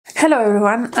Hello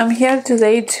everyone, I'm here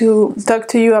today to talk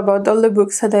to you about all the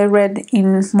books that I read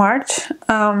in March.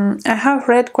 I have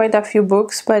read quite a few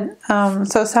books, but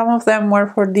so some of them were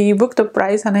for the Booktube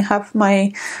prize, and I have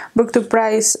my Booktube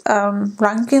prize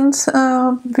rankings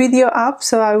video up,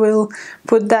 so I will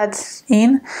put that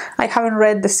in. I haven't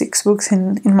read the 6 books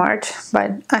in March,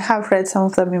 but I have read some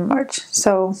of them in March,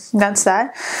 so that's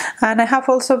that. And I have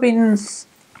also been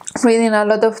reading a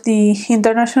lot of the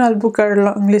International Booker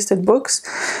long-listed books,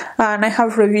 and I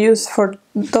have reviews for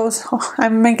those.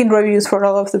 I'm making reviews for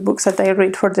all of the books that I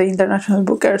read for the International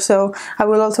Booker, so I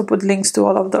will also put links to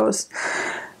all of those.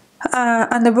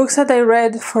 And the books that I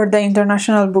read for the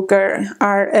International Booker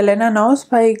are Elena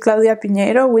by Claudia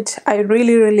Piñeiro, which I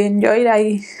really enjoyed.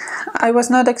 I was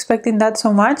not expecting that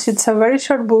so much. It's a very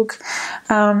short book,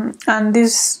 and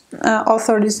this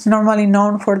author is normally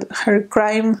known for her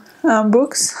crime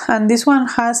books, and this one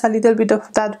has a little bit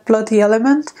of that plotty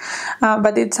element,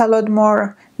 but it's a lot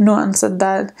more nuanced than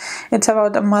that. It's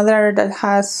about a mother that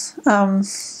has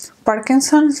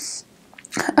Parkinson's,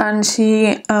 and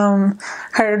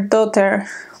her daughter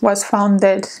was found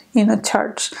dead in a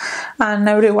church, and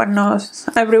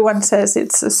everyone says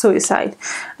it's a suicide,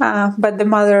 but the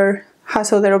mother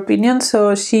has other opinions,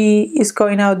 so she is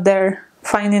going out there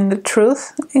finding the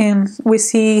truth, and we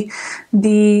see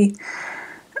the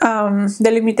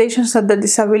limitations that the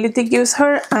disability gives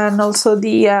her, and also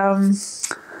it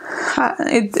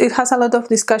has a lot of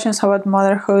discussions about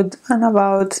motherhood and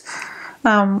about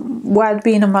what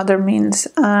being a mother means,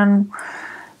 and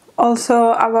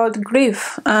also about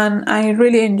grief, and I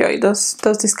really enjoyed those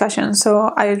discussions,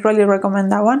 so I really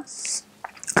recommend that one.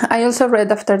 I also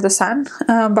read After the Sun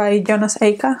by Jonas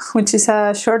Eika, which is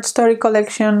a short story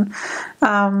collection.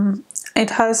 It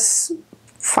has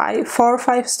 4 or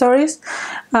 5 stories,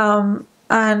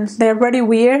 and they're very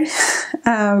weird,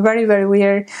 very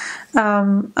weird,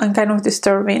 and kind of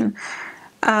disturbing.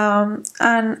 And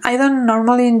I don't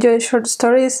normally enjoy short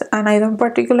stories, and I don't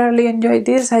particularly enjoy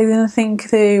this. I didn't think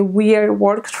the weird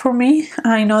worked for me.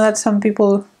 I know that some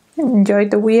people enjoy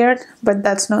the weird, but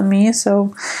that's not me.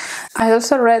 So I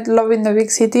also read Love in the Big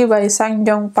City by Sang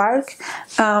Jong Park,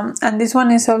 and this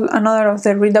one is another of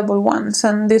the readable ones,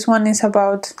 and this one is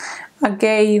about a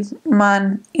gay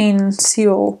man in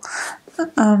Seoul,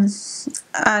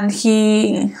 and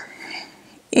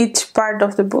each part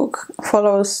of the book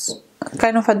follows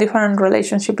kind of a different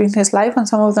relationship in his life, and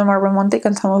some of them are romantic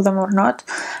and some of them are not,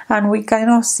 and we kind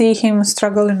of see him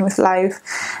struggling with life,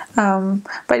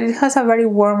 but it has a very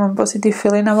warm and positive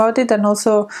feeling about it, and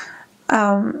also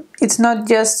it's not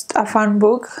just a fun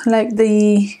book. Like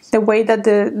the way that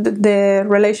the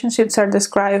relationships are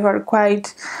described are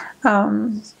quite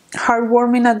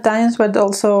heartwarming at times, but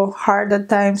also hard at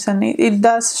times, and it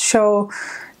does show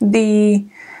the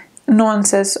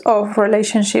nuances of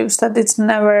relationships, that it's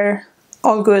never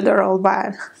all good or all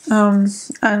bad, and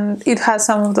it has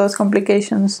some of those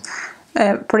complications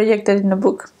projected in the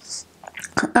book.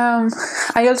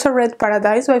 I also read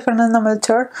Paradais by Fernanda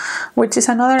Melchor, which is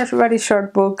another very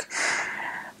short book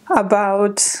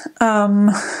about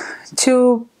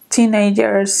 2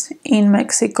 teenagers in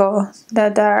Mexico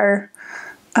that are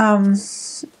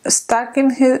stuck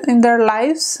in their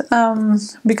lives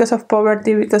because of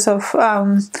poverty, because of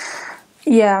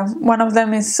one of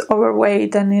them is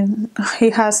overweight, and he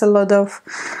has a lot of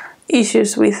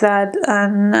issues with that,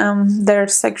 and their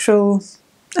sexual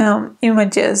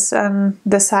images and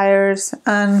desires,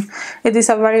 and it is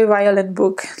a very violent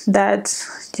book that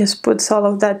just puts all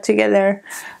of that together,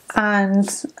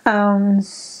 and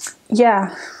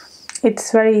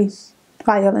it's very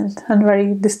violent and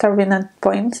very disturbing at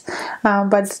points,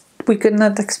 but we could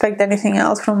not expect anything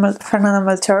else from Fernanda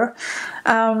Melchor.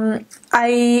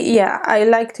 I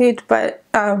liked it, but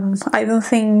I don't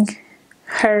think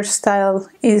her style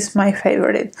is my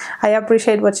favorite. I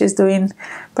appreciate what she's doing,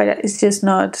 but it's just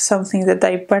not something that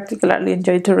I particularly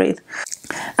enjoy to read.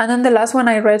 And then the last one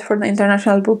I read for the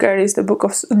International Booker is the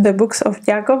Books of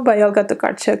Jacob by Olga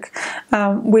Tockarczuk,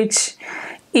 which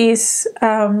is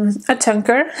a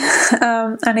chunker,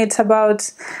 and it's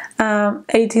about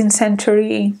 18th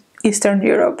century Eastern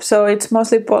Europe. So it's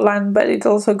mostly Poland, but it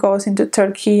also goes into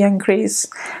Turkey and Greece,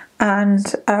 and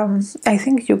I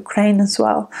think Ukraine as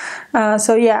well.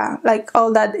 So yeah, like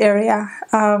all that area,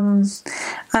 and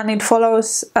it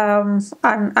follows an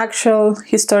actual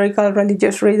historical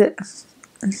religious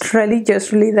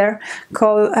leader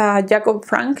called Jacob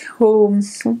Frank, who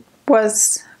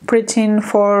was preaching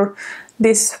for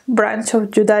this branch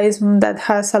of Judaism that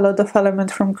has a lot of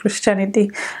elements from Christianity,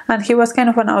 and he was kind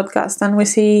of an outcast, and we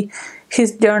see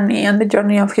his journey and the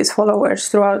journey of his followers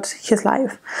throughout his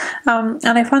life. And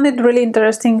I found it really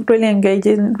interesting, really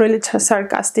engaging, really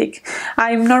sarcastic.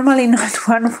 I'm normally not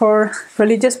one for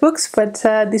religious books, but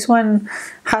this one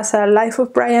has a Life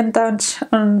of Brian touch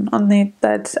on it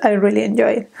that I really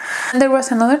enjoyed. And there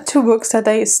was another 2 books that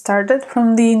I started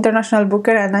from the International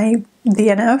Booker and I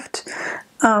DNF'd.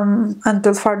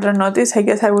 Until further notice. I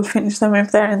guess I will finish them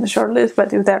if they're in the shortlist,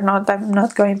 but if they're not, I'm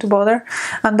not going to bother.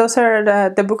 And those are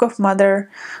the Book of Mother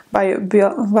by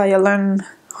Violaine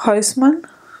Huisman.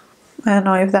 I don't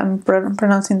know if I'm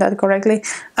pronouncing that correctly.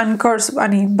 And Course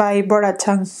Bunny by Bora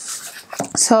Chung.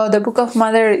 So the Book of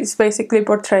Mother is basically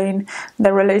portraying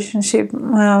the relationship,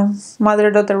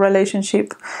 mother-daughter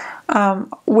relationship,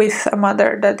 with a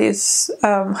mother that is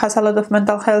has a lot of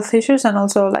mental health issues and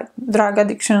also like drug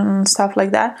addiction and stuff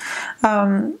like that.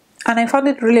 And I found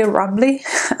it really rambly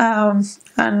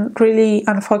and really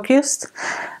unfocused.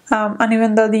 And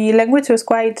even though the language was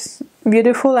quite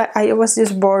beautiful, I was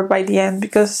just bored by the end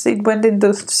because it went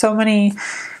into so many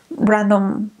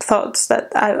random thoughts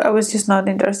that I was just not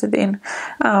interested in.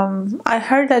 I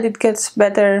heard that it gets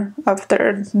better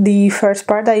after the first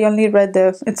part. I only read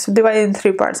it's divided in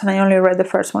 3 parts and I only read the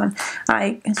first one.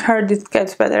 I heard it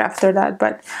gets better after that,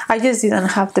 but I just didn't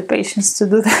have the patience to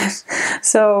do that.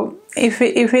 So if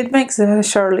it makes a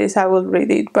shortlist, I will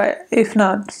read it, but if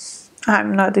not,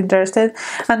 I'm not interested.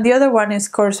 And the other one is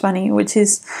Course Bunny, which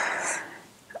is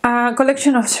a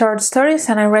collection of short stories,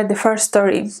 and I read the first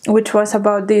story, which was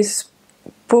about this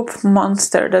poop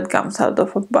monster that comes out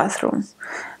of a bathroom.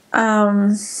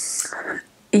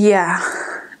 Yeah,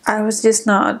 I was just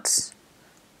not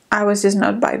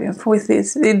vibing with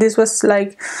this. This was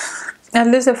like, at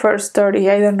least the first story,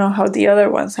 I don't know how the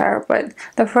other ones are, but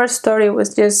the first story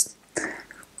was just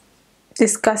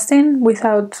disgusting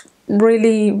without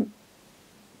really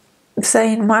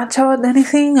saying much about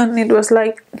anything, and it was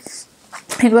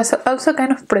also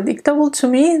kind of predictable to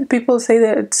me. People say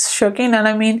that it's shocking, and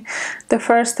I mean, the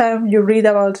first time you read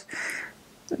about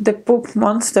the poop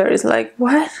monster is like,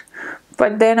 what?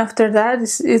 But then after that,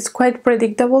 it's quite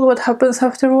predictable what happens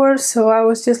afterwards, so I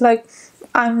was just like,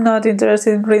 I'm not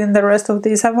interested in reading the rest of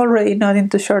this. I'm already not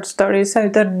into short stories. I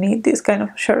don't need this kind of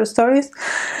short stories.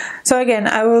 So again,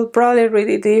 I will probably read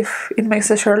it if it makes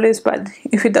a shortlist, but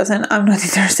if it doesn't, I'm not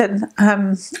interested.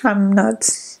 I'm not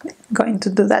going to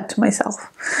do that to myself.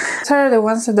 These are the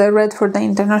ones that I read for the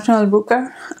International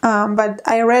Booker, but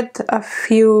I read a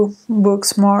few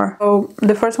books more. So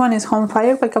the first one is Home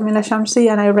Fire by Kamila Shamsie,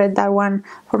 and I read that one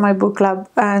for my book club,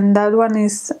 and that one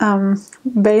is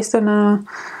based on a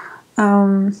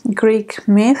Greek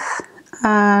myth,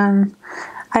 and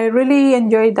I really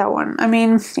enjoyed that one. I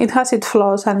mean, it has its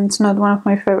flaws and it's not one of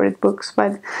my favorite books,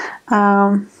 but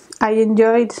I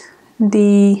enjoyed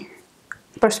the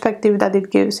perspective that it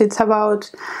gives. It's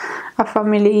about a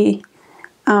family,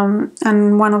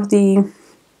 and one of the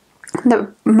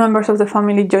members of the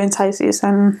family joins ISIS,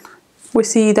 and we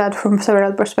see that from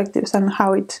several perspectives and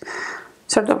how it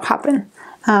sort of happened,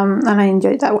 and I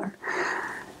enjoyed that one.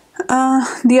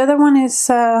 The other one is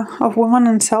Of Women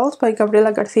and Cells by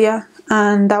Gabriela Garcia,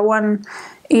 and that one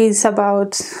is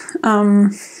about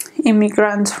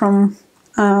immigrants from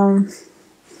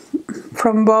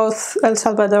both El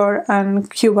Salvador and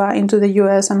Cuba into the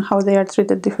US and how they are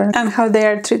treated differently.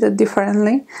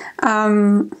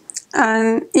 And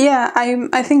yeah,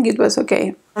 I think it was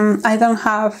okay. I don't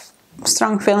have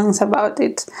strong feelings about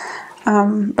it,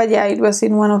 but yeah, it was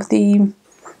in one of the,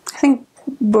 I think,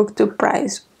 Booktube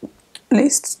prize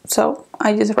lists, so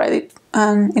I just read it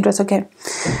and it was okay.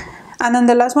 And then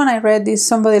the last one I read is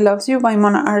Somebody Loves You by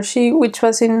Mona Arshi, which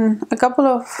was in a couple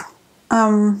of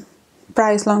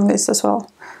prize long lists as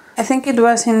well. I think it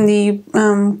was in the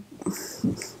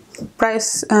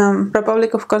prize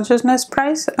Republic of Consciousness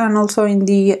prize, and also in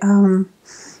the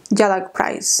Jalak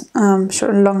prize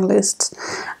long lists.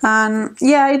 And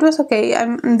yeah, it was okay.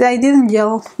 I didn't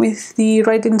gel with the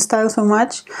writing style so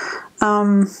much,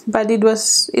 but it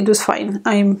was fine.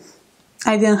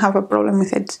 I didn't have a problem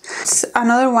with it. It's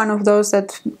another one of those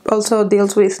that also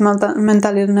deals with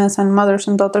mental illness and mothers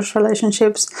and daughters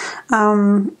relationships.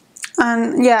 And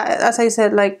yeah, as I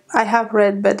said, like, I have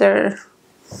read better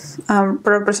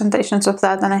representations of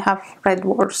that, and I have read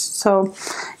worse. So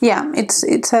yeah, it's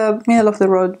a middle of the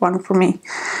road one for me.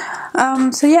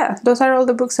 So yeah, those are all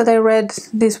the books that I read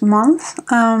this month.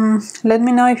 Let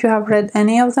me know if you have read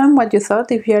any of them, what you thought,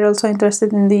 if you are also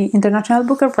interested in the International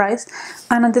Booker Prize,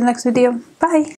 and until next video, bye!